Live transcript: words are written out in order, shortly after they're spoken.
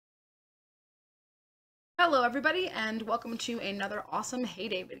Hello everybody and welcome to another awesome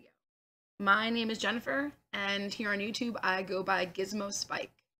Heyday video. My name is Jennifer and here on YouTube I go by Gizmo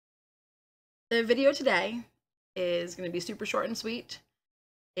Spike. The video today is going to be super short and sweet.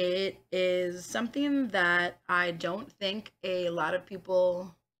 It is something that I don't think a lot of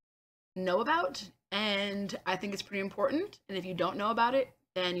people know about, and I think it's pretty important, and if you don't know about it,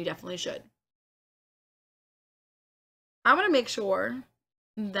 then you definitely should. I want to make sure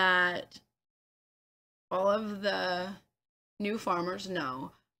that all of the new farmers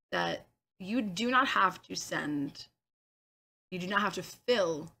know that you do not have to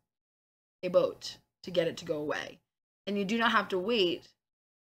fill a boat to get it to go away. And you do not have to wait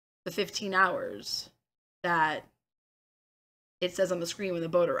the 15 hours that it says on the screen when the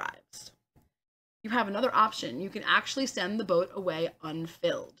boat arrives. You have another option. You can actually send the boat away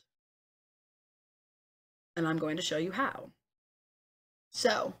unfilled. And I'm going to show you how.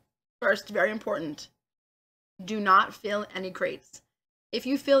 So, first, very important, do not fill any crates. If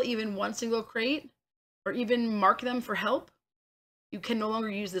you fill even one single crate, or even mark them for help, you can no longer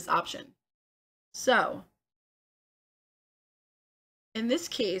use this option. So, in this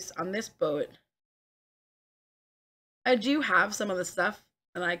case, on this boat, I do have some of the stuff,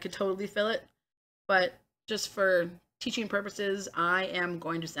 and I could totally fill it, but just for teaching purposes, I am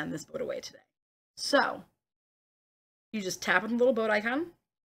going to send this boat away today. So, you just tap on the little boat icon,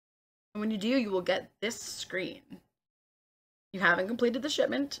 and when you do, you will get this screen. You haven't completed the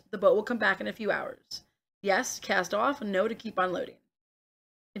shipment. The boat will come back in a few hours. Yes, cast off. No, to keep on loading.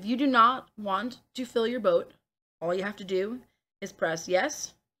 If you do not want to fill your boat, all you have to do is press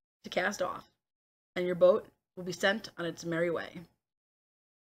yes to cast off, and your boat will be sent on its merry way.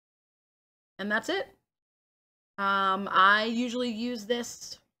 And that's it. I usually use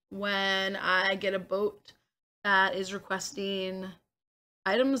this when I get a boat that is requesting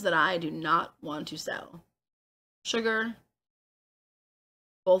items that I do not want to sell. Sugar,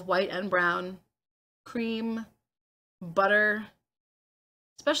 both white and brown, cream, butter,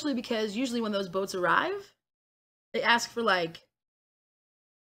 especially because usually when those boats arrive, they ask for like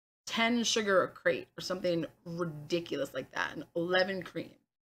 10 sugar a crate or something ridiculous like that, and 11 cream.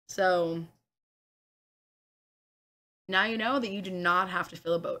 So now you know that you do not have to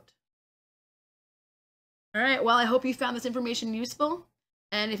fill a boat. All right, well, I hope you found this information useful.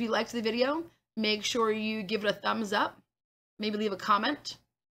 And if you liked the video, make sure you give it a thumbs up, maybe leave a comment.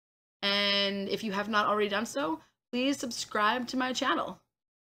 And if you have not already done so, please subscribe to my channel.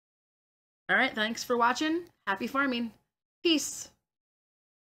 All right, thanks for watching. Happy farming. Peace.